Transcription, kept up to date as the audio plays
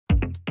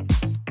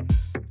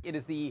It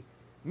is the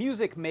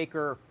Music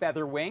Maker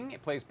FeatherWing.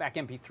 It plays back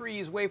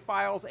MP3s, WAV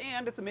files,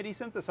 and it's a MIDI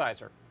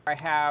synthesizer. I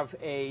have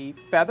a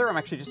Feather. I'm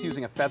actually just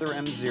using a Feather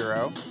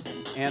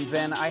M0. And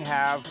then I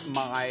have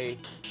my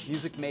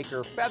Music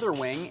Maker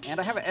FeatherWing, and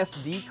I have an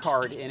SD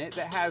card in it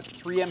that has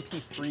 3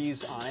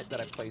 MP3s on it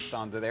that I placed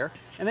onto there.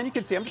 And then you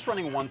can see I'm just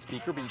running one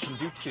speaker, but you can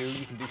do 2.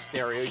 You can do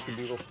stereo. You can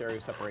do a little stereo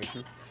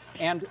separation.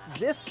 And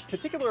this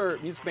particular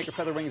Music Maker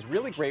FeatherWing is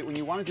really great when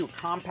you want to do a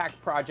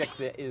compact project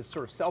that is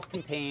sort of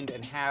self-contained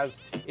and has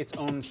its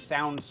own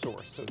sound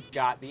source. So it's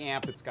got the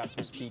amp, it's got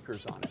some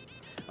speakers on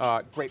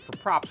it. Great for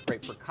props,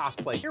 great for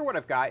cosplay. Here what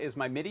I've got is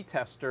my MIDI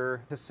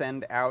tester to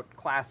send out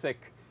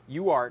classic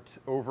UART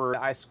over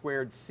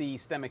I2C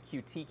stemma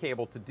QT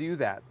cable to do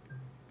that.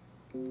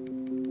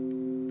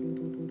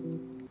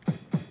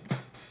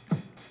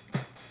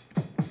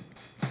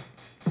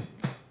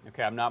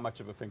 Okay, I'm not much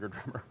of a finger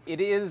drummer.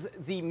 It is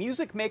the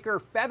Music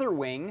Maker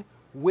FeatherWing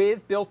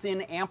with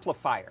built-in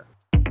amplifier.